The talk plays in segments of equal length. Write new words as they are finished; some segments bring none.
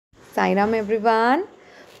Sairam everyone.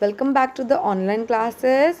 Welcome back to the online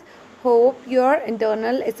classes. Hope your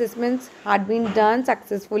internal assessments had been done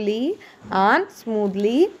successfully and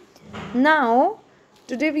smoothly. Now,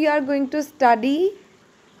 today we are going to study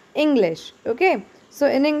English. Okay, so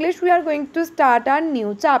in English, we are going to start our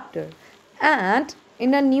new chapter. And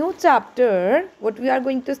in a new chapter, what we are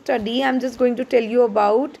going to study, I'm just going to tell you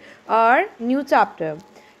about our new chapter.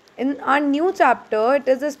 In our new chapter, it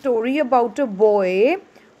is a story about a boy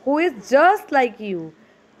who is just like you.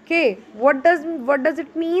 Okay, what does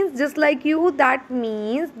it mean? Just like you, that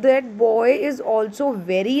means that boy is also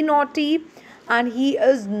very naughty and he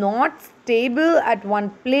is not stable at one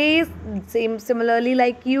place. Same similarly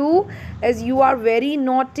like you, as you are very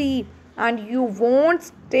naughty and you won't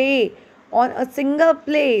stay on a single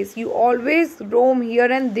place. You always roam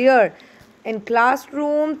here and there in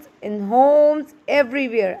classrooms, in homes,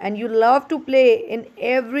 everywhere, and you love to play in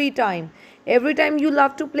every time you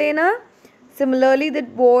love to play na. Similarly,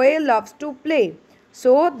 that boy loves to play.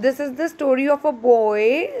 So this is the story of a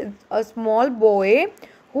boy, a small boy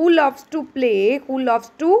who loves to play, who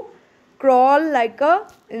loves to crawl like a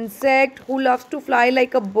insect, who loves to fly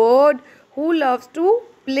like a bird, who loves to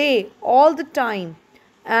play all the time.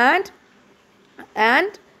 And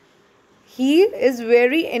and he is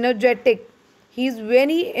very energetic. He is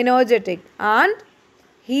very energetic and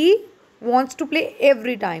he wants to play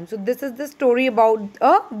every time. So this is the story about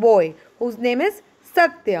a boy whose name is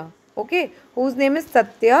Satya. Okay, whose name is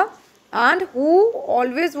Satya and who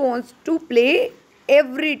always wants to play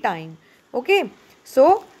every time. Okay,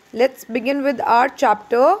 so let's begin with our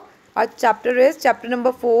chapter. Our chapter is chapter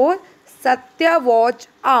number 4, Satya watch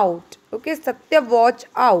out. Okay, Satya watch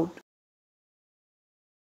out.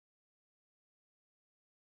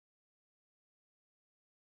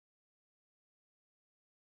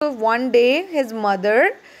 So one day his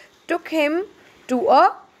mother took him to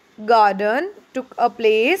a garden, took a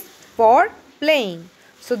place for playing.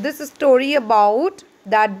 So this is story about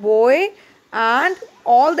that boy and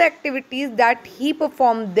all the activities that he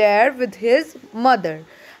performed there with his mother.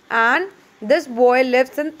 And this boy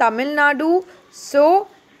lives in Tamil Nadu. So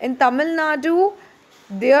in Tamil Nadu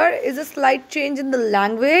there is a slight change in the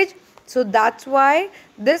language. So that's why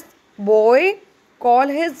this boy call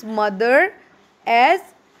his mother as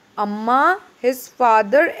Amma, his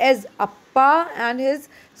father as Appa, and his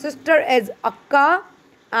sister as Akka,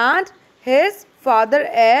 and his father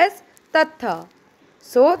as Tatha.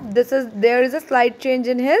 So there is a slight change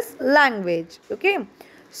in his language. Okay,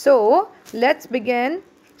 so let's begin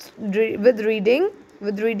with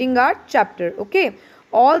reading our chapter. Okay,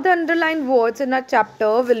 all the underlined words in our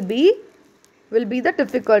chapter will be the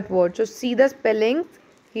difficult words. So see the spellings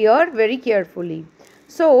here very carefully.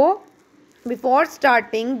 So before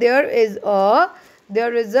starting there is a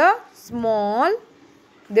small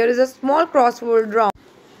crossword round.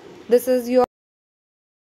 This is your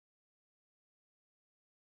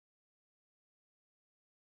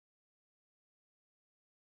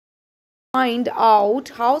find out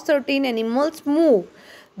how certain animals move.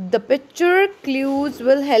 The picture clues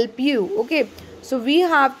will help you. Okay, so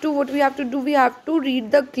what we have to do, we have to read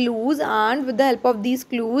the clues, and with the help of these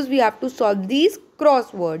clues we have to solve these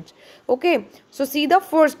crosswords. Okay, so see the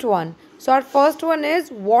first one. So our first one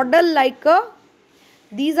is waddle like a.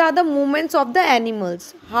 These are the movements of the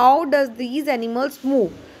animals. How does these animals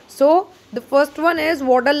move? So the first one is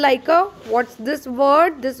waddle like a. What's this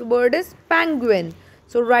word? This word is penguin.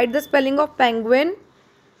 So write the spelling of penguin.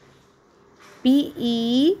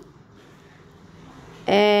 Penguin.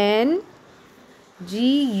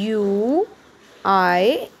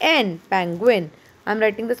 Penguin. I'm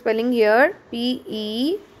writing the spelling here.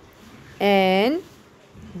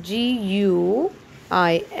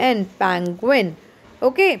 Penguin.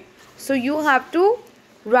 Okay, so you have to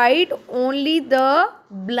write only the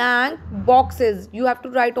blank boxes. You have to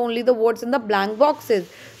write only the words in the blank boxes.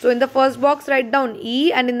 So in the first box write down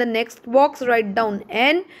E, and in the next box write down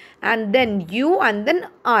N, and then U, and then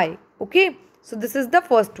I. Okay, so this is the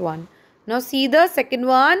first one. Now see the second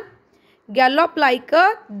one. Gallop like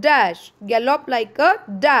a dash. Gallop like a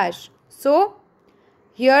dash. So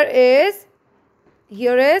here is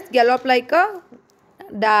gallop like a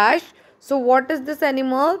dash. So what is this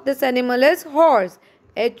animal? This animal is horse.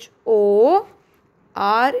 HORSE.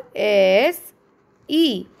 Horse.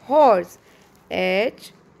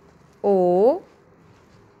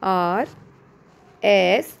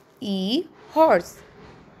 HORSE. Horse.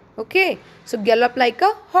 Okay, so gallop like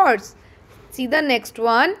a horse. See the next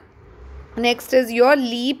one. Next is your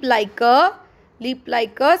leap like a.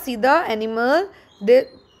 See the animal. The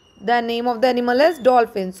name of the animal is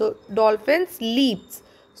dolphin. So dolphins leaps.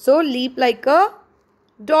 So leap like a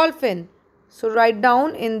dolphin. So write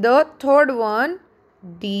down in the third one,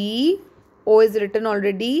 D, O is written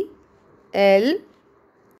already, L,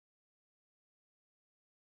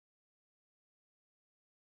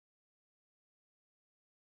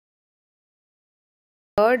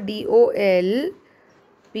 DOLPHIN,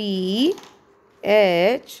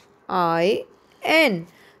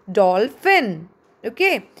 dolphin.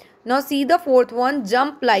 Okay. Now see the fourth one,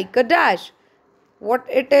 jump like a dash. What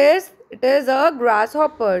it is? It is a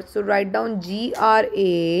grasshopper. So write down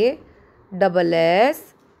GRASSH.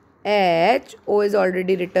 O is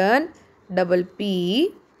already written. Double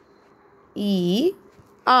PER.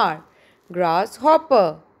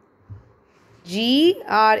 Grasshopper.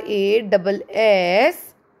 GRASS.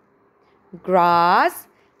 Grass.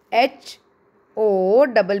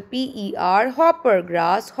 HOPPER. Hopper.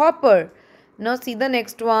 Grasshopper. Now see the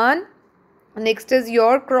next one. Next is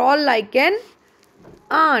your crawl like an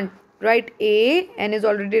ant. Write A, N is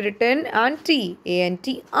already written, and T, ANT,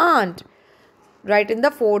 ant. Write in the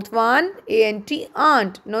fourth one, ANT,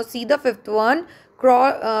 ant. Now see the fifth one,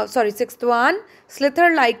 sixth one,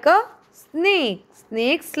 slither like a snake.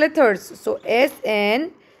 Snake slithers. So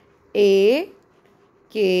SNAKE.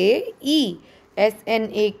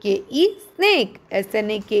 SNAKE, snake.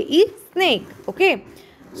 SNAKE, snake. Okay.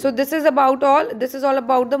 So this is about all. This is all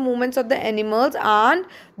about the movements of the animals, and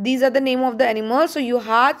these are the name of the animals. So you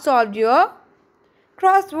had solved your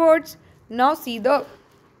crosswords. Now see the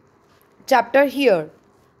chapter here.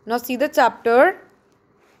 Now see the chapter.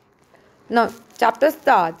 Now chapter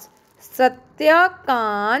starts. Satya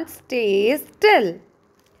can't stay still.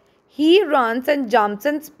 He runs and jumps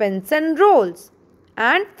and spins and rolls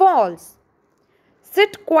and falls.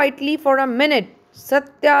 Sit quietly for a minute,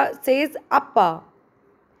 Satya says Appa.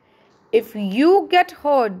 If you get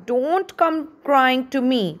hurt, don't come crying to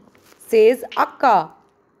me, says Akka.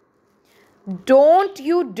 Don't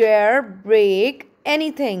you dare break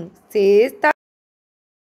anything, says Tata.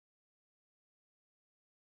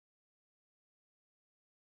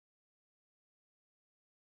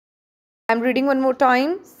 I'm reading one more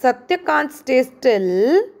time. Satya can't stay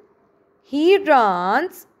still. He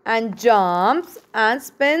runs and jumps and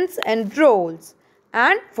spins and rolls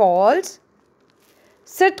and falls.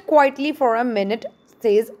 Sit quietly for a minute,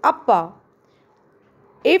 says Appa.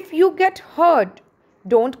 If you get hurt,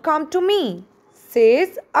 don't come to me,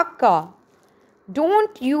 says Akka.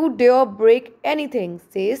 Don't you dare break anything,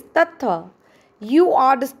 says Tatha. You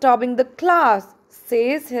are disturbing the class,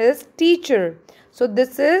 says his teacher. So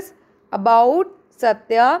this is about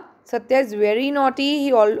Satya. Satya is very naughty.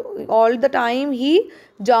 He all the time he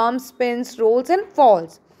jumps, spins, rolls and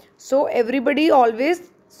falls. So everybody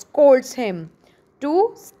always scolds him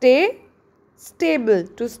to stay stable,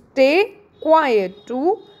 to stay quiet,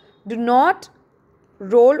 to do not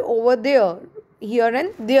roll over there, here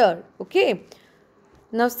and there. Okay.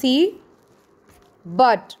 Now see,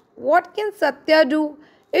 but what can Satya do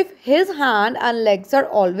if his hand and legs are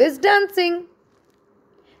always dancing?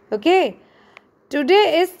 Okay.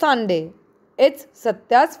 Today is Sunday. It's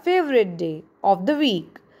Satya's favorite day of the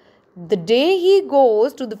week. The day he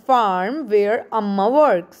goes to the farm where Amma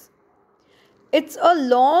works. It's a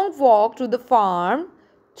long walk to the farm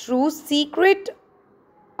through secret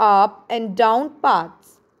up and down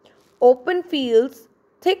paths, open fields,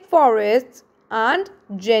 thick forests, and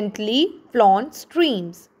gently flowing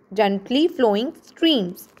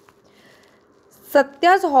streams.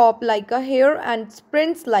 Satya's hop like a hare and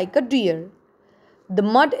sprints like a deer. The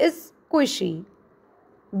mud is squishy.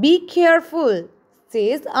 Be careful,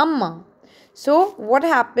 says Amma. So what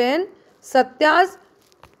happened? Satya's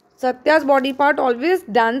body part always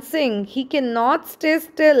dancing. He cannot stay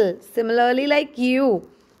still. Similarly like you.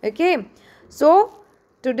 Okay. So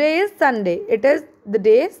today is Sunday. It is the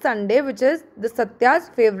day Sunday, which is the Satya's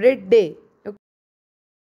favorite day. Okay.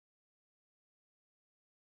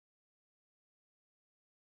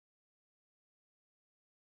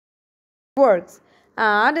 Works.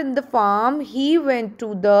 And in the farm, he went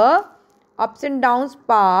to the ups and downs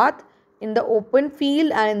path in the open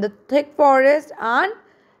field and in the thick forest and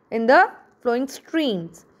in the flowing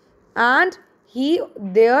streams. And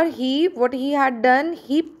what he had done,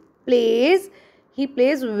 he plays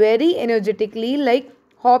very energetically, like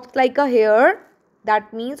hops like a hare.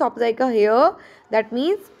 That means hops like a hare. That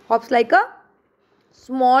means hops like a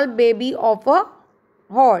small baby of a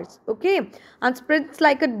horse. Okay. And sprints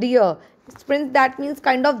like a deer. Sprints, that means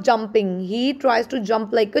kind of jumping. He tries to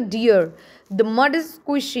jump like a deer. The mud is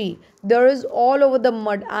squishy. There is all over the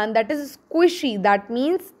mud, and that is squishy. That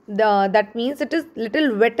means it is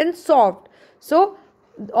little wet and soft. So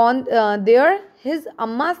on there his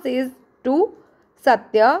Amma says to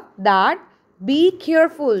Satya that Be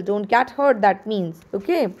careful, don't get hurt, that means.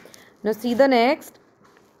 Okay, now see the next.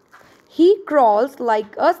 He crawls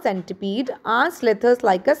like a centipede and slithers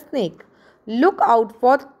like a snake. Look out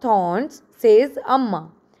for thorns, says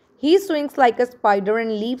Amma. He swings like a spider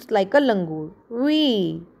and leaps like a langur.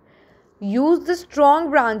 Wee! Use the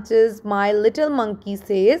strong branches, my little monkey,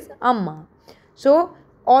 says Amma. So,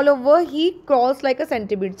 all over he crawls like a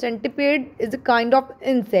centipede. Centipede is a kind of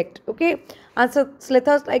insect, okay? And so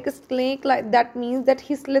slithers like a snake, like that means that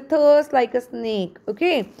he slithers like a snake,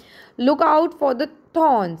 okay? Look out for the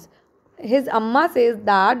thorns. His Amma says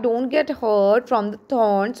that don't get hurt from the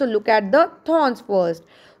thorns, so look at the thorns first,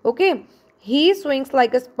 okay? He swings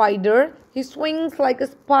like a spider. He swings like a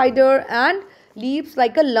spider and leaps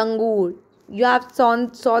like a langur. You have saw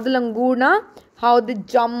the langur na? How they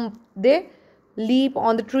jump, they leap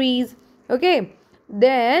on the trees. Okay.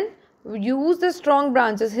 Then use the strong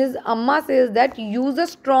branches. His Amma says that use the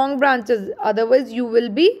strong branches, otherwise you will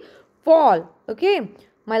be fall. Okay.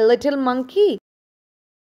 My little monkey.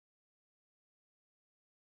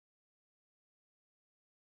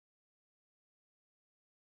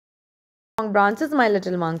 Strong branches, my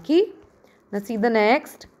little monkey. Now see the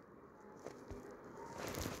next.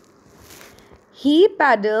 He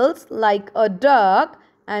paddles like a duck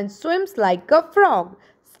and swims like a frog.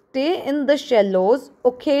 Stay in the shallows,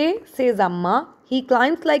 okay, says Amma. He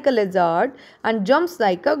climbs like a lizard and jumps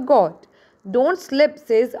like a goat. Don't slip,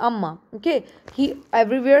 says Amma. Okay, he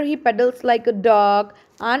everywhere he paddles like a duck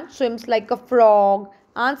and swims like a frog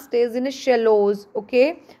and stays in his shallows.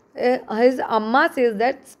 Okay, his Amma says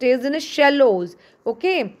that stays in his shallows.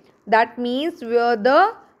 Okay, that means where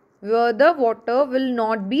the water will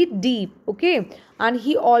not be deep, okay, and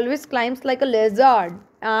he always climbs like a lizard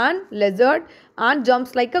and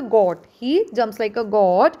jumps like a goat. He jumps like a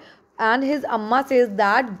goat, and his Amma says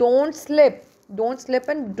that don't slip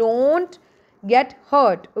and don't get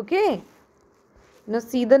hurt. Okay, now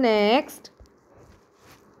see the next.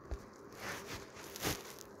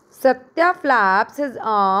 Satya flaps his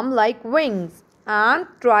arm like wings and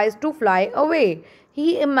tries to fly away.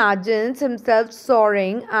 He imagines himself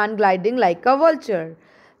soaring and gliding like a vulture.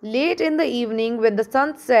 Late in the evening, when the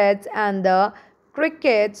sun sets and the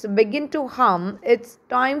crickets begin to hum, it's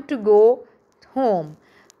time to go home.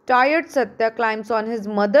 Tired Satya climbs on his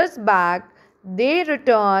mother's back. They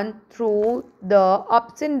return through the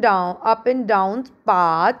up and down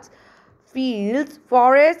paths, fields,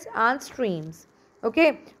 forests, and streams.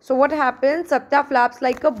 Okay, so what happens? Satya flaps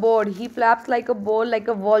like a bird. He flaps like a bird, like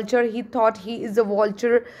a vulture. He thought he is a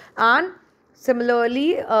vulture, and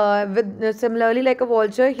similarly like a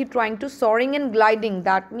vulture, he trying to soaring and gliding.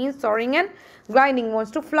 That means soaring and gliding,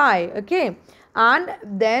 wants to fly. Okay, and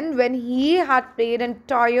then when he had played and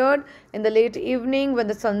tired in the late evening, when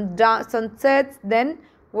the sun sets, then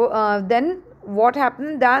what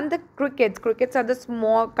happened? Then the crickets are the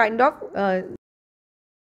small kind of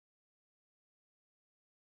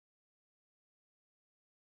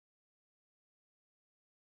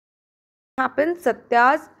happened.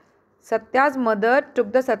 Satya's mother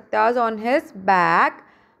took the Satyas on his back,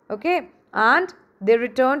 okay, and they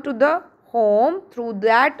returned to the home through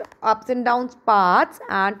that ups and downs paths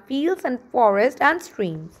and fields and forests and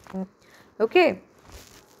streams. Okay,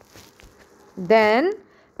 then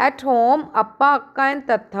at home, Appa, Akka and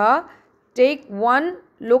Tatha take one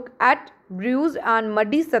look at bruised and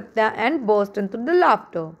muddy Satya and burst into the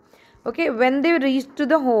laughter. Okay, when they reach to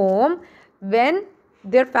the home, when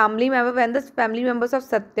when the family members of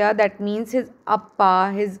Satya, that means his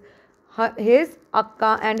Appa, his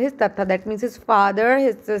Akka and his Tatha, that means his father,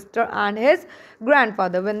 his sister and his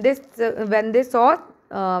grandfather, when they saw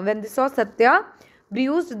Satya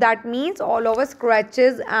bruised, that means all over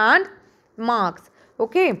scratches and marks.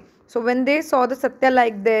 Okay, so when they saw the Satya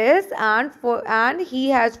like this, and he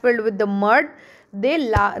has filled with the mud, they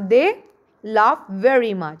laugh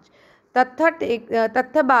very much.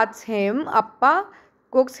 Tatha baths him. Appa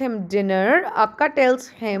cooks him dinner. Akka tells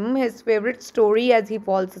him his favorite story as he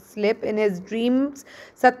falls asleep. In his dreams,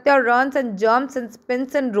 Satya runs and jumps and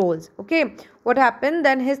spins and rolls. Okay, what happened?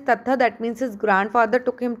 Then his Tatha, that means his grandfather,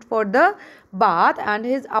 took him for the bath, and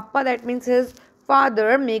his Appa, that means his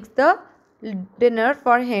father, makes the dinner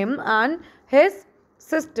for him, and his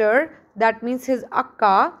sister, that means his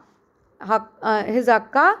Akka, his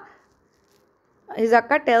Akka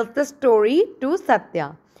tells the story to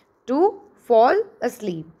Satya to fall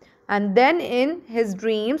asleep. And then in his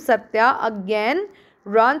dreams, Satya again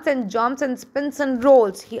runs and jumps and spins and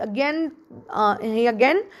rolls. He again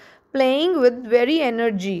playing with very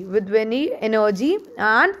energy,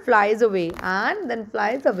 and flies away.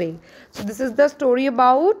 So this is the story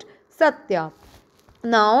about Satya.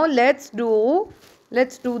 Now let's do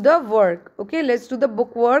the work. Okay, let's do the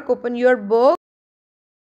book work. Open your book.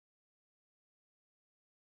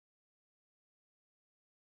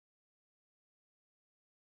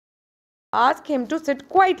 Ask him to sit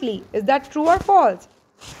quietly. Is that true or false?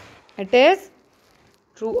 It is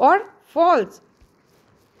true or false?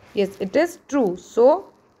 Yes, it is true. So,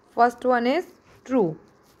 first one is true.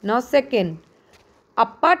 Now, second,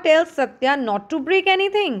 Appa tells Satya not to break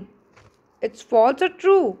anything. It's false or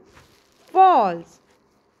true? False.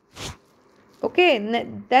 Okay,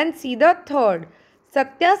 then see the third.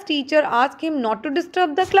 Satya's teacher asked him not to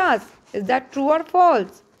disturb the class. Is that true or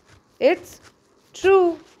false? It's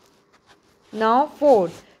true. Now,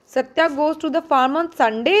 fourth, Satya goes to the farm on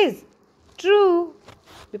Sundays. True,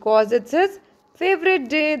 because it's his favorite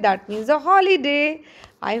day. That means a holiday.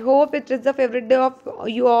 I hope it is the favorite day of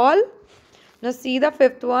you all. Now, see the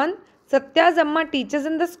fifth one. Satya's Amma teaches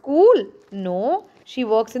in the school. No, she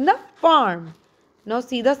works in the farm. Now,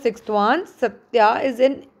 see the sixth one. Satya is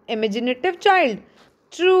an imaginative child.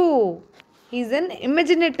 True, he's an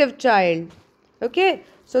imaginative child. Okay,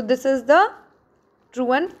 so this is the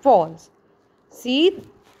true and false. See,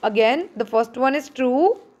 again, the first one is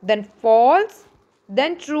true, then false,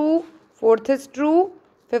 then true, fourth is true,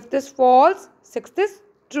 fifth is false, sixth is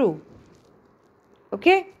true.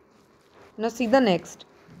 Okay, now see the next.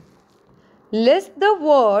 List the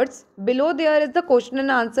words. Below there is the question and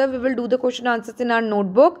answer. We will do the question answers in our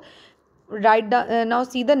notebook. Write down. Now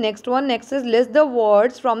see the next one. Next is list the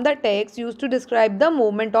words from the text used to describe the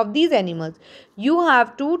movement of these animals. You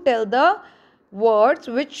have to tell the words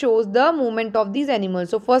which shows the movement of these animals.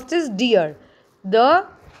 So first is deer. The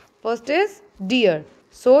first is deer.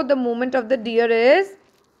 So the movement of the deer is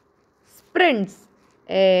sprints.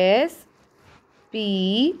 S-P-R-I-N-T.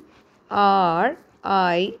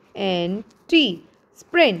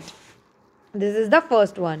 Sprint. This is the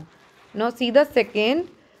first one. Now see the second.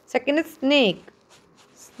 Second is snake.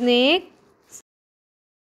 Snake.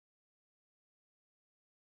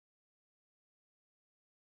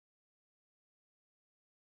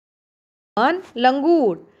 One,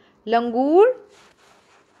 langur. Langur,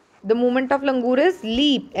 the movement of langur is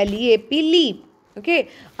leap. L-E-A-P, leap. Okay,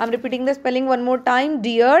 I'm repeating the spelling one more time.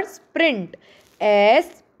 Deer, sprint.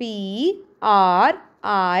 S-P-R-I-N-T,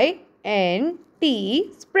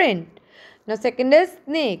 sprint. Now, second is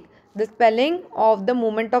snake. The spelling of the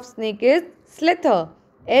movement of snake is slither.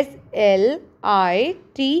 S-L-I-T-H-E-R,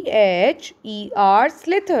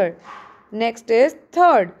 slither. Next is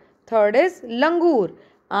third. Third is langur.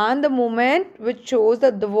 And the movement which shows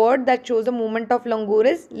the word that shows the movement of langur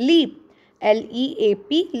is leap.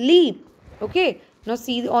 L-E-A-P, leap. Okay. Now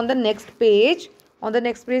see on the next page. On the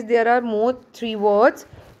next page there are more three words.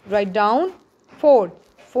 Write down. Fourth.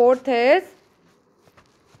 Fourth is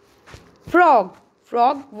frog.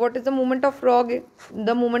 Frog. What is the movement of frog?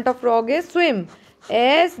 The movement of frog is swim.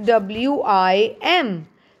 S-W-I-M.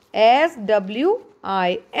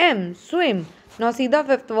 S-W-I-M. Swim. Now see the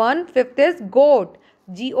fifth one. Fifth is goat.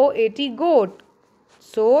 G-O-A-T, goat.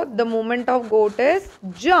 So the movement of goat is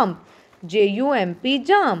jump. J-U-M-P,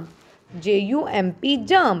 jump. J-U-M-P,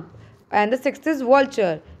 jump. And the sixth is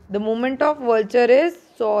vulture. The movement of vulture is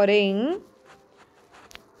soaring.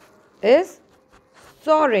 Is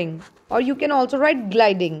soaring. Or you can also write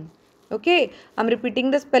gliding. Okay. I'm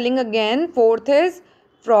repeating the spelling again. Fourth is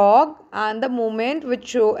frog, and the movement which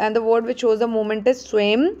show and the word which shows the movement is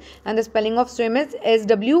swim, and the spelling of swim is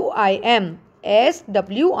S-W-I-M.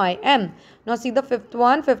 S-W-I-M. Now see the fifth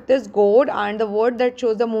one. Fifth is goat, and the word that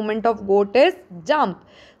shows the movement of goat is jump.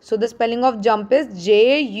 So the spelling of jump is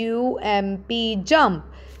J-U-M-P, jump.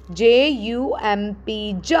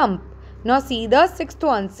 J-U-M-P, jump. Now see the sixth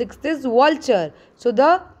one. Sixth is vulture. So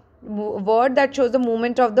the word that shows the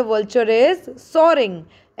movement of the vulture is soaring.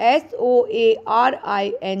 S-O-A-R-I-N-G,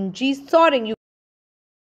 soaring.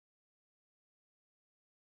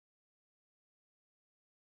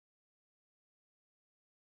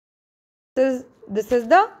 This is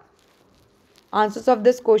the answers of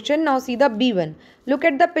this question. Now see the B1. Look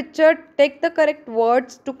at the picture. Take the correct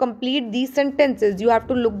words to complete these sentences. You have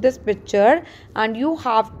to look this picture and you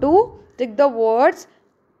have to take the words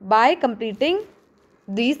by completing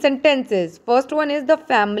these sentences. First one is the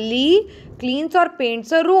family cleans or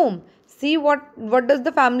paints a room. See what does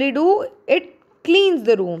the family do? It cleans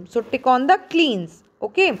the room. So tick on the cleans.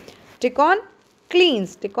 Okay. Tick on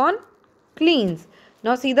cleans. Tick on cleans.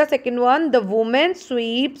 Now see the second one. The woman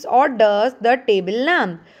sweeps or does the table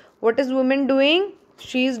lamp. What is woman doing?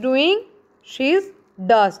 She's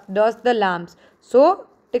dust the lamps. So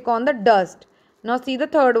tick on the dust. Now see the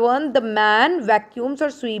third one. The man vacuums or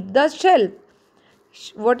sweeps the shelf.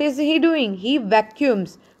 What is he doing? He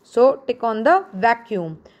vacuums. So tick on the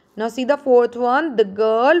vacuum. Now see the fourth one. The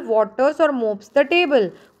girl waters or mops the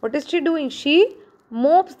table. What is she doing? She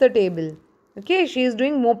mops the table. Okay, she is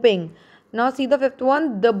doing mopping. Now see the fifth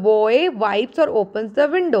one. The boy wipes or opens the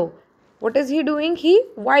window. What is he doing? He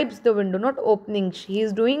wipes the window, not opening. He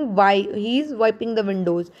is doing he is wiping the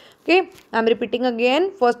windows. Okay, I'm repeating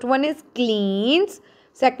again. First one is cleans.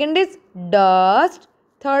 Second is dust.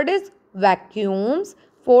 Third is vacuums.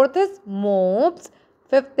 Fourth is mops.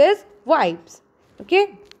 Fifth is wipes.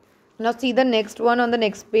 Okay. Now see the next one on the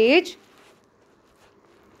next page.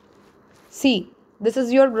 See, this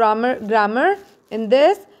is your grammar. In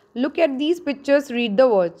this, look at these pictures, read the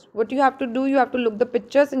words. What you have to do, you have to look the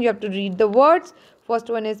pictures and you have to read the words. First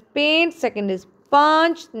one is paint, second is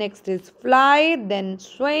punch, next is fly, then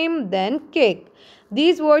swim, then kick.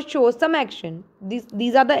 These words show some action.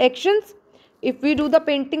 These are the actions. If we do the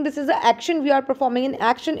painting, this is the action. We are performing an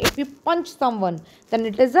action. If we punch someone, then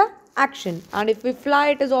it is a action. And if we fly,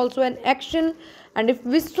 it is also an action. And if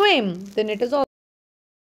we swim, then it is also.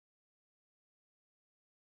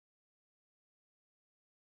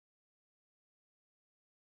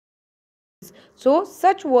 So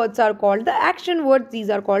such words are called the action words. These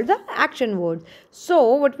are called the action words.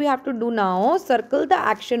 So what we have to do now, circle the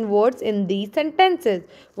action words in these sentences.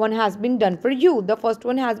 One has been done for you. The first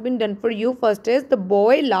one has been done for you. First is the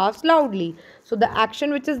boy laughs loudly. So the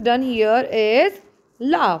action which is done here is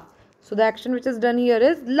laugh. So the action which is done here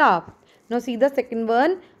is laugh. Now see the second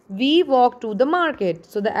one. We walk to the market.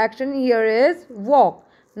 So the action here is walk.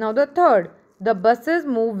 Now the third. The buses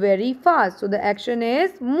move very fast. So the action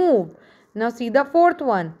is move. Now see the fourth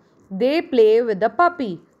one. They play with the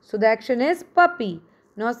puppy. So the action is puppy.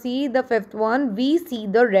 Now see the fifth one. We see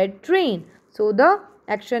the red train. So the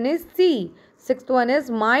action is see. Sixth one is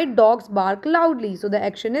my dogs bark loudly. So the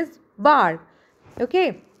action is bark.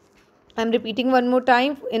 Okay. I'm repeating one more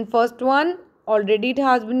time. In first one, already it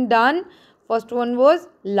has been done. First one was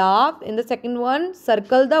laugh. In the second one,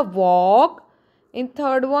 circle the walk. In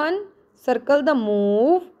third one, circle the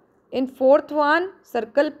move. In fourth one,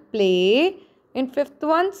 circle play. In fifth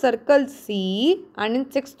one, circle see. And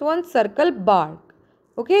in sixth one, circle bark.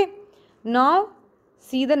 Okay. Now,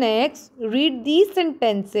 see the next. Read these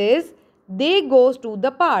sentences. They goes to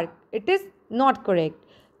the park. It is not correct.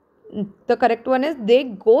 The correct one is they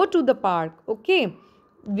go to the park. Okay.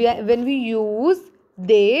 When we use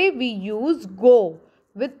they, we use go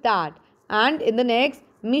with that. And in the next,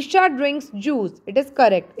 Misha drinks juice. It is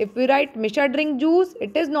correct. If we write Misha drink juice,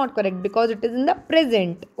 it is not correct because it is in the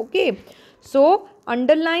present. Okay. So,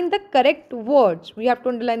 underline the correct words. We have to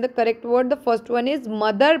underline the correct word. The first one is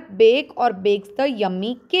mother bake or bakes the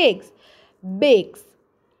yummy cakes. Bakes.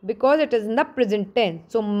 Because it is in the present tense.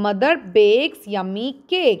 So, mother bakes yummy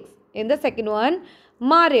cakes. In the second one,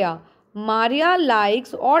 Maria. Maria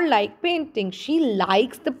likes or like painting. She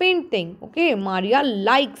likes the painting. Okay. Maria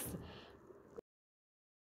likes.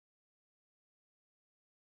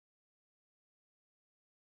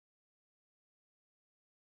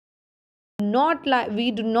 We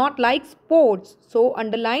do not like sports, so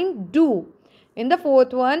underline do. In the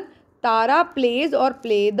fourth one, Tara plays or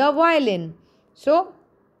play the violin, so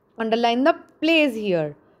underline the plays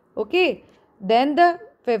here. Okay. Then the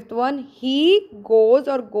fifth one, he goes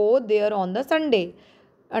or go there on the Sunday,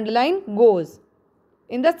 underline goes.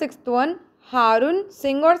 In the sixth one, Harun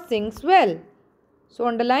sing or sings well, so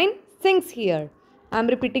underline sings here. I am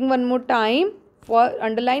repeating one more time. For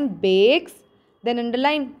underline bakes, then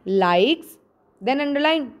underline likes, then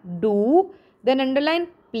underline do, then underline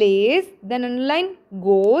plays, then underline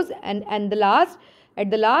goes, and at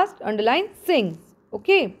the last underline sings.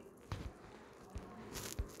 Okay.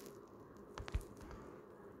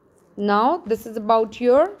 Now this is about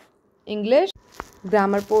your English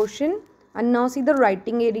grammar portion. And now see the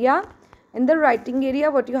writing area. In the writing area,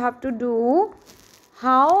 what you have to do,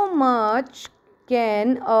 how much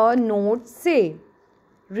can a note say?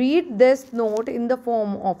 Read this note in the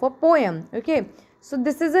form of a poem. Okay. So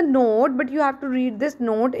this is a note, but you have to read this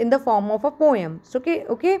note in the form of a poem. So,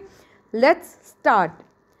 okay. Let's start.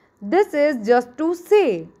 This is just to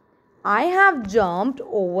say, I have jumped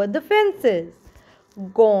over the fences.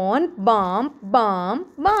 Gone bump, bump,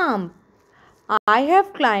 bump. I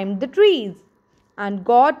have climbed the trees and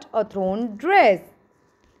got a torn dress.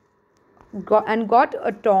 Got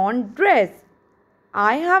a torn dress.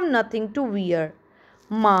 I have nothing to wear.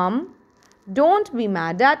 Mom, don't be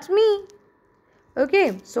mad at me.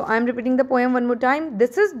 Okay, so I am repeating the poem one more time.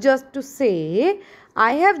 This is just to say,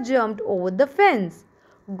 I have jumped over the fence.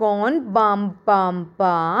 Gone bump, bump,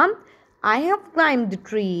 bump. I have climbed the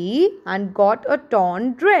tree and got a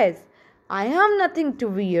torn dress. I have nothing to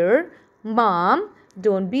wear. Mom,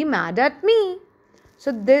 don't be mad at me.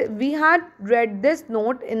 So we had read this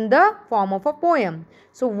note in the form of a poem.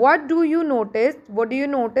 So what do you notice? What do you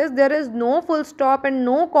notice? There is no full stop and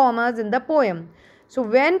no commas in the poem. So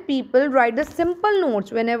when people write the simple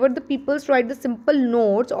notes, whenever the people write the simple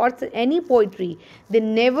notes or any poetry,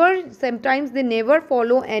 sometimes they never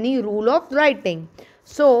follow any rule of writing.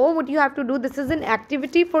 So what you have to do, this is an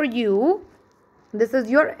activity for you. This is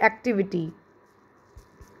your activity.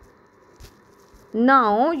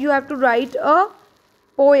 Now you have to write a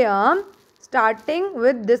poem starting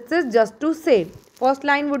with this is just to say. First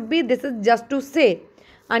line would be this is just to say,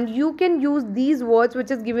 and you can use these words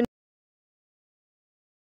which is given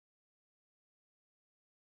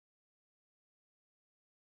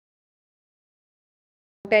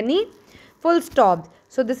any full stop.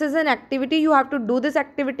 So this is an activity. You have to do this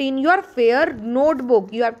activity in your fair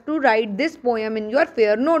notebook. You have to write this poem in your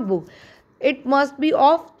fair notebook. It must be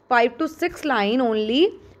of 5 to 6 line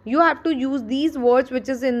only. You have to use these words which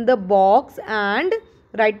is in the box and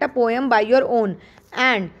write a poem by your own.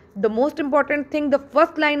 And the most important thing, the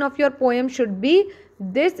first line of your poem should be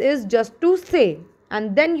this is just to say,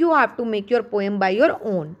 and then you have to make your poem by your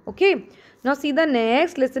own. Okay, now see the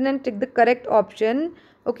next, listen and tick the correct option.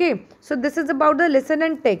 Okay, so this is about the listen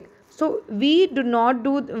and tick. So we will not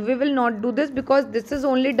do this because this is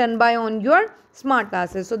only done by on your smart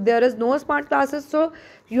classes. So there is no smart classes, so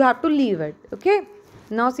you have to leave it. Okay,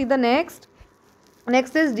 now see the next.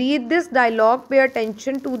 Next is read this dialogue, pay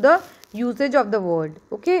attention to the usage of the word.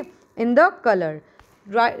 Okay, in the color,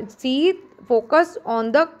 right, see, focus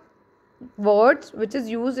on the words which is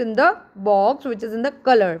used in the box which is in the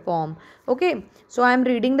color form. Okay, so I am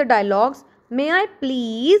reading the dialogues. May I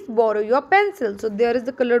please borrow your pencil? So there is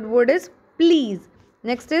the colored word is please.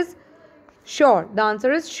 Next is sure. The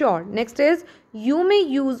answer is sure. Next is you may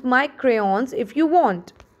use my crayons if you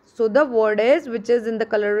want. So the word is which is in the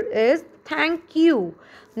color is thank you.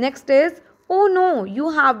 Next is oh no, you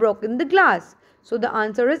have broken the glass. So the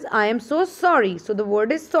answer is I am so sorry. So the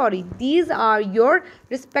word is sorry. These are your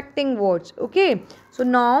respecting words. Okay, so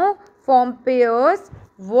now form pairs,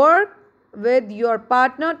 work with your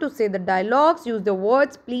partner to say the dialogues. Use the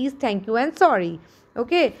words please, thank you and sorry.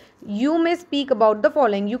 Okay, you may speak about the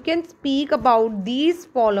following. You can speak about these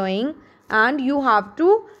following and you have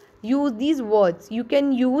to use these words. You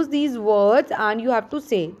can use these words and you have to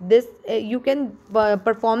say this. You can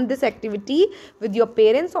perform this activity with your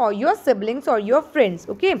parents or your siblings or your friends.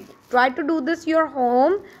 Okay, try to do this your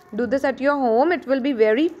home. Do this at your home. It will be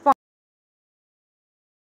very fun.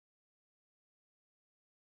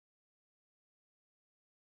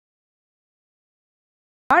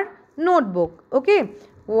 Notebook. Okay,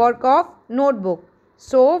 work of notebook.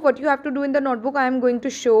 So what you have to do in the notebook, I am going to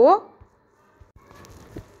show.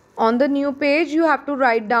 On the new page you have to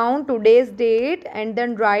write down today's date and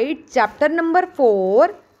then write chapter number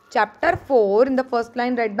 4. Chapter 4 in the first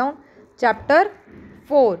line write down chapter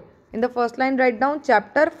 4. In the first line write down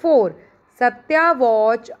chapter 4. Satya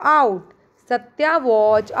watch out. Satya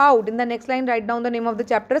watch out. In the next line write down the name of the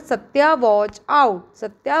chapter. Satya watch out.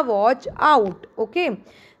 Satya watch out. Okay,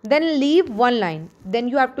 then leave one line. Then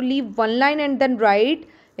you have to leave one line and then write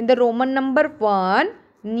in the Roman number 1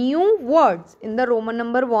 new words. In the Roman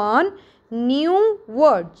number 1 new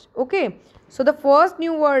words. Okay, so the first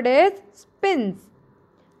new word is spins.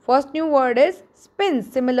 First new word is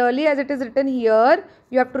spins. Similarly as it is written here,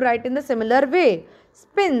 you have to write in the similar way.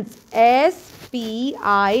 Spins, S-P-I-N-S,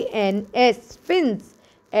 spins,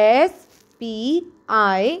 S-P-I-N-S,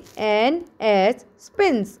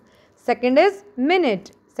 spins. Second is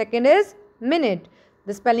minute. Second is minute.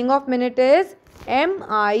 The spelling of minute is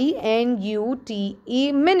M-I-N-U-T-E,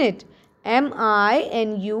 minute. M-I-N-U-T-E,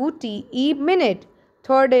 minute.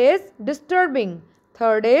 Third is disturbing.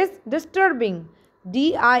 Third is disturbing.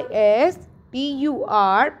 D-I-S-T-U-R-B-I-N-G,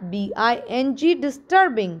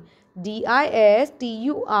 disturbing. D-I-S-T-U-R-B-I-N-G,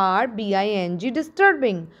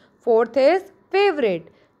 disturbing. Fourth is favorite.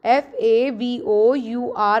 F-A-V-O-U-R-I-T-E,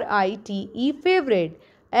 favorite.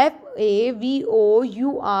 F-A-V-O-U-R-I-T-E,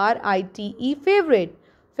 favorite.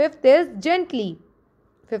 Fifth is gently.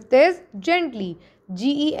 Fifth is gently.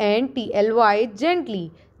 G-E-N-T-L-Y,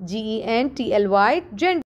 gently. G-E-N-T-L-Y,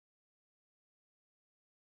 gently.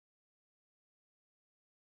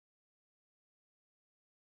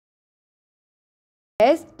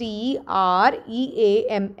 S-T-R-E-A-M-S,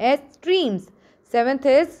 streams. Seventh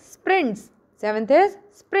is sprints. Seventh is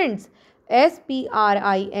sprints. S-P-R-I-N-T-S,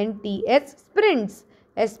 sprints.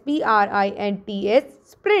 S-P-R-I-N-T-S,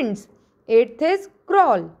 sprints. Eighth is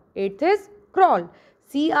crawl. Eighth is crawl.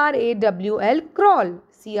 C-R-A-W-L, crawl.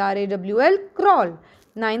 C-R-A-W-L, crawl.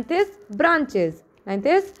 Ninth is branches. Ninth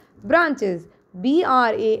is branches.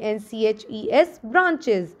 branches.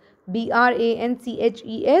 Branches.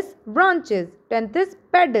 branches. Branches. 10th is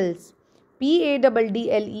pedals.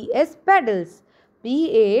 paddles. Pedals. paddles.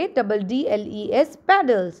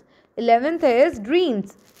 Pedals. 11th is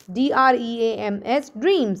dreams. dreams.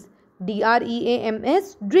 Dreams.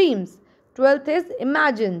 dreams. Dreams. 12th is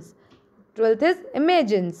imagines. 12th is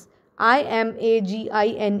imagines. imagines.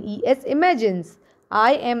 Imagines.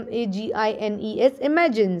 imagines.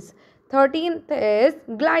 Imagines. 13th is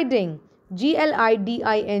gliding.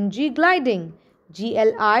 gliding. Gliding.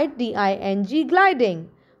 gliding. Gliding.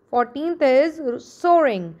 14th is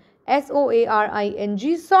soaring. soaring.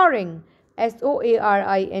 Soaring. soaring.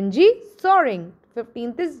 Soaring.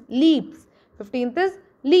 15th is leaps. 15th is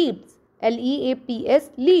leaps.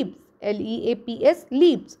 leaps. Leaps. leaps.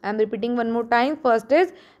 Leaps. I am repeating one more time. First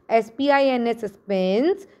is spins.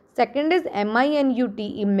 Spins. Second is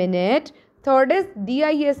minute. Minute. Third is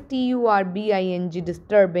disturbing.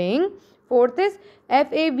 Disturbing. Fourth is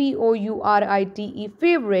favorite.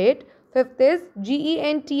 Favorite. Fifth is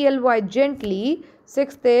gently. Gently.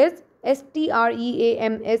 Sixth is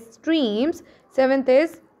streams. Streams. Seventh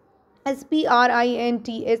is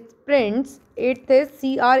sprint. Sprints. Eighth is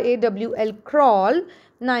crawl. Crawl.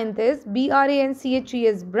 Ninth is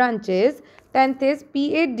branches. Branches. 10th is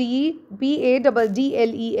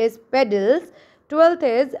paddles. Pedals. 12th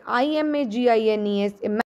is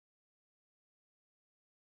imagines.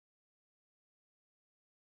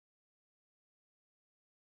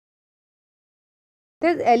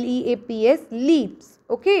 This leaps. Leaps.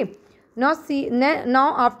 Okay. Now see,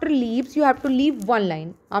 now after leaps you have to leave one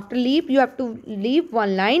line. After leap you have to leave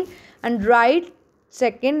one line and write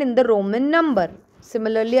second in the Roman number.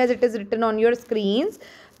 Similarly as it is written on your screens,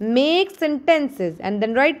 make sentences and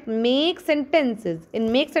then write make sentences.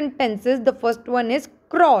 In make sentences the first one is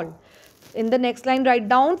crawl. In the next line write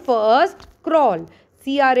down first crawl.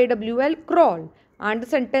 crawl. Crawl. And the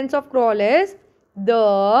sentence of crawl is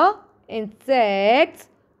the insects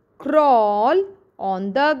crawl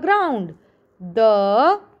on the ground.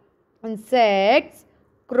 The insects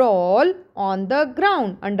crawl on the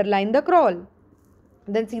ground. Underline the crawl.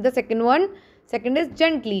 Then see the second one. Second is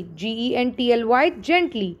gently. gently.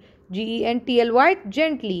 Gently. gently.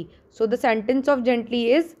 Gently. So the sentence of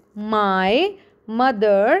gently is my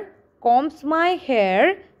mother combs my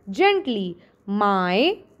hair gently.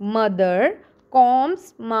 My mother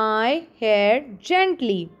combs my hair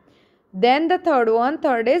gently. Then the third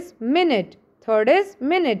is minute. Third is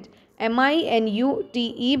minute. minute.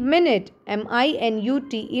 Minute.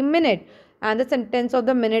 minute. Minute. And the sentence of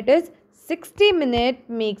the minute is 60 minutes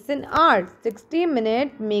makes an hour. 60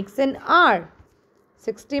 minutes makes an hour.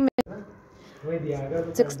 60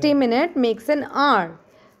 minutes makes an hour.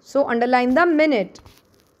 So underline the minute.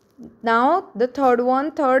 Now the third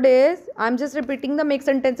is, I am just repeating the make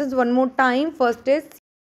sentences one more time. First is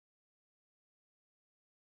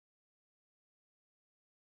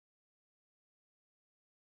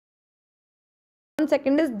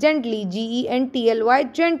second is gently. gently.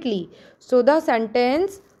 Gently. So the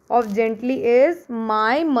sentence of gently is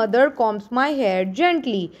my mother combs my hair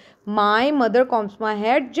gently. My mother combs my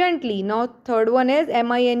hair gently. Now third one is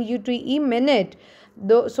minute. Minute.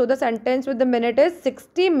 So the sentence with the minute is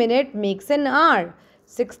 60 minutes makes an hour.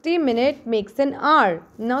 60 minutes makes an hour.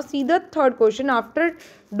 Now see the third question. After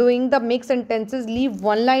doing the make sentences, leave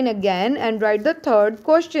one line again and write the third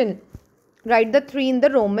question. Write the 3 in the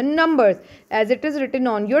Roman numbers as it is written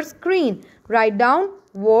on your screen. Write down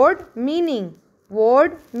word meaning.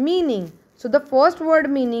 Word meaning. So the first word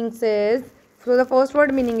meaning is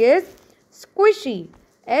squishy.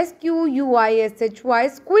 squishy. Squishy.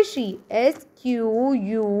 squishy.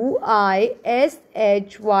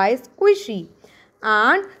 Squishy.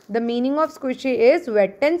 And the meaning of squishy is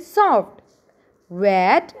wet and soft.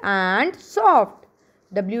 Wet and soft.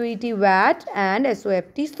 wet wet and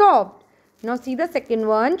soft soft. Now see the second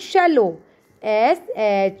one, shallow.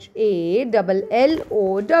 shallow.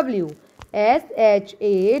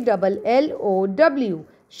 shallow.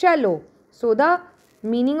 Shallow. So the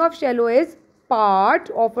meaning of shallow is part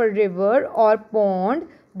of a river or pond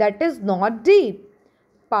that is not deep.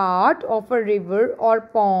 Part of a river or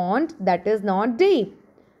pond that is not deep.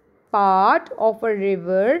 Part of a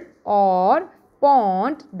river or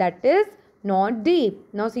pond that is not deep.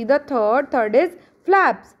 Now see the third is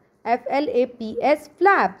flaps. flaps.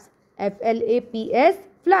 Flaps. flaps.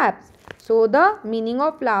 Flaps. So the meaning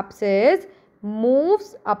of flaps is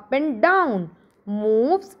moves up and down.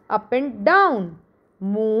 Moves up and down.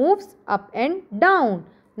 Moves up and down.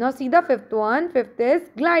 Now see the fifth one. Fifth is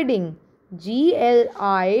gliding.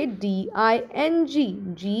 gliding.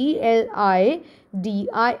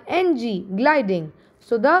 Gliding. Gliding.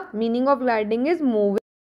 So the meaning of gliding is moving.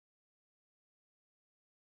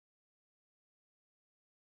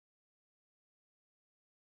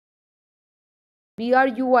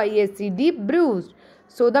 Bruised. Bruised.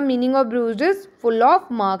 So the meaning of bruised is full of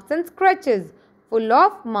marks and scratches. Full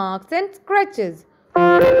of marks and scratches.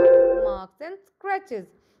 Marks and scratches.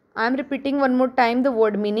 I am repeating one more time the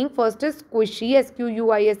word meaning. First is squishy,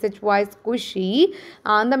 squishy, squishy,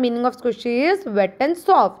 and the meaning of squishy is wet and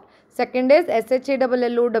soft. Second is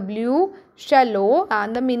shallow, shallow,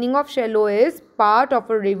 and the meaning of shallow is part of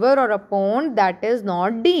a river or a pond that is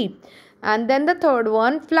not deep. And then the third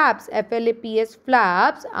one, flaps, flaps,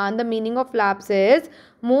 flaps, and the meaning of flaps is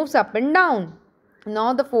moves up and down.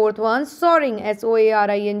 Now the fourth one, soaring,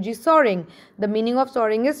 soaring, soaring. The meaning of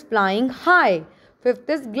soaring is flying high. Fifth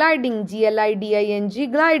is gliding, gliding,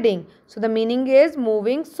 gliding. So the meaning is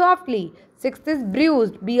moving softly. Sixth is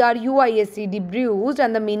bruised, bruised, bruised,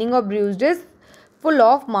 and the meaning of bruised is full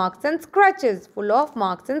of marks and scratches. Full of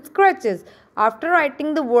marks and scratches. After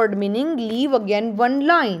writing the word meaning, leave again one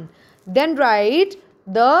line. Then write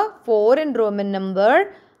the 4 in Roman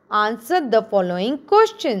number. Answer the following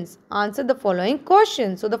questions. Answer the following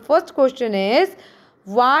questions. So the first question is,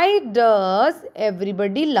 why does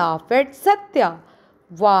everybody laugh at Satya?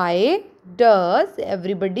 Why does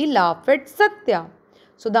everybody laugh at Satya?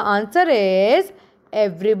 So the answer is,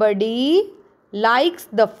 everybody likes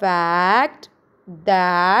the fact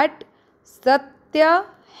that Satya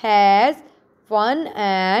has fun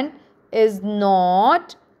and is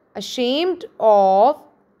not ashamed of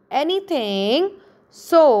anything.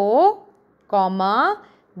 So, comma,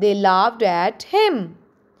 they laughed at him.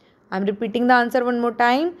 I am repeating the answer one more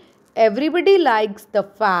time. Everybody likes the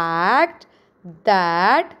fact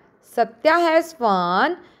that Satya has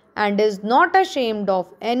fun and is not ashamed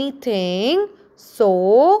of anything.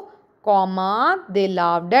 So, comma, they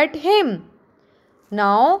laughed at him.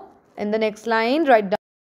 Now, in the next line, write down.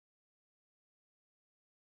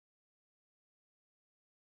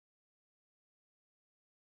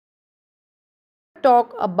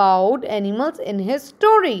 Talk about animals in his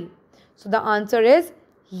story. So the answer is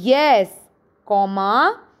yes,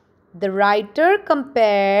 comma, the writer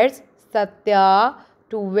compares Satya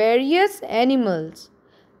to various animals.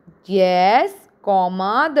 Yes,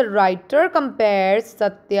 comma, the writer compares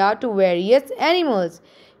Satya to various animals.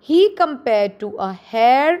 He compared to a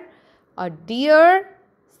hare, a deer,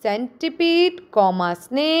 centipede, comma,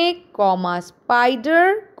 snake, comma,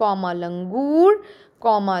 spider, comma, langur,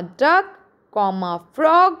 comma, duck, comma,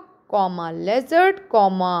 frog, comma, lizard,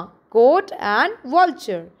 comma, goat, and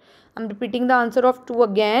vulture. I am repeating the answer of 2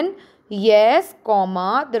 again. Yes,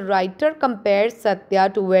 comma, the writer compares Satya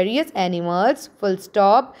to various animals, full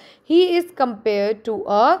stop. He is compared to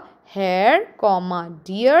a hare, comma,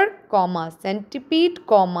 deer, comma, centipede,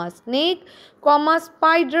 comma, snake, comma,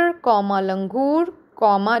 spider, comma, langur,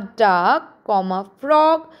 comma, duck, comma,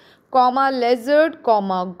 frog, comma, lizard,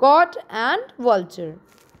 comma, goat, and vulture.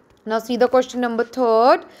 Now see the question number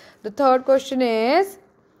 3. The third question is,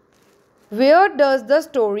 where does the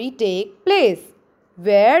story take place?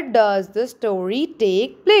 Where does the story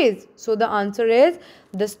take place? So the answer is,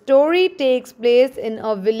 the story takes place in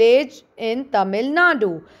a village in Tamil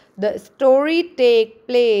Nadu. The story takes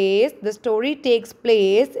place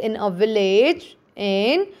in a village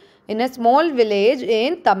in a small village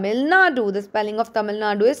in Tamil Nadu. The spelling of Tamil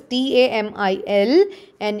Nadu is Tamilnadu,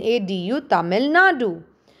 Tamil Nadu.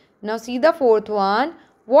 Now see the fourth one.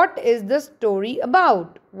 What is the story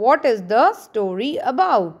about? What is the story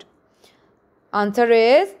about? Answer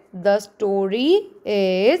is, the story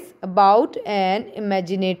is about an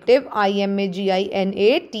imaginative, imaginative,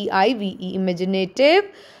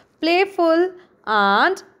 playful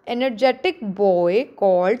and energetic boy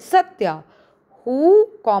called Satya,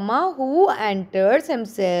 who enters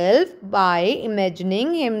himself by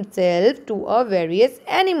imagining himself to a various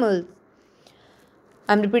animals.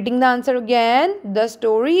 I am repeating the answer again. The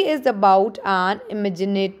story is about an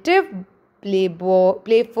imaginative,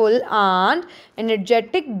 playful and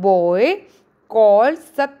energetic boy called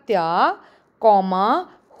Satya,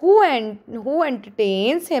 who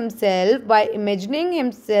entertains himself by imagining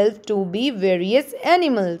himself to be various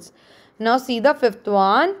animals. Now see the fifth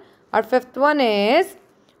one. Our fifth one is,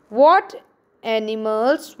 what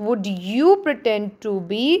animals would you pretend to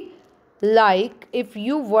be like if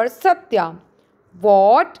you were Satya?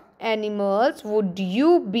 What animals would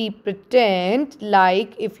you be pretend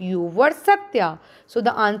like if you were Satya? So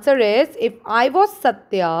the answer is, if I was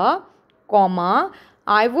Satya,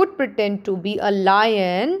 I would pretend to be a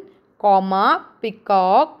lion,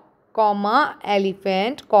 peacock, comma,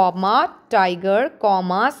 elephant, comma, tiger,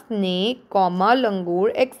 comma, snake, comma,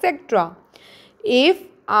 langur, etc. If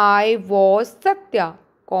I was Satya,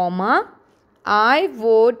 comma, I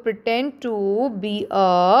would pretend to be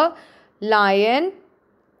a lion,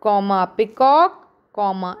 comma, peacock,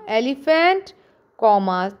 comma, elephant,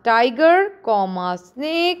 comma, tiger, comma,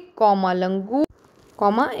 snake, comma, langur,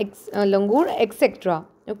 etc.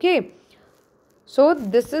 Okay. So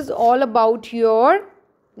this is all about your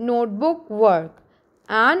notebook work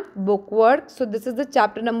and book work. So this is the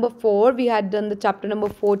chapter number 4. We had done the chapter number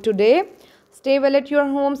 4 today. Stay well at your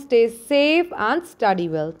home, stay safe and study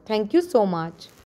well. Thank you so much.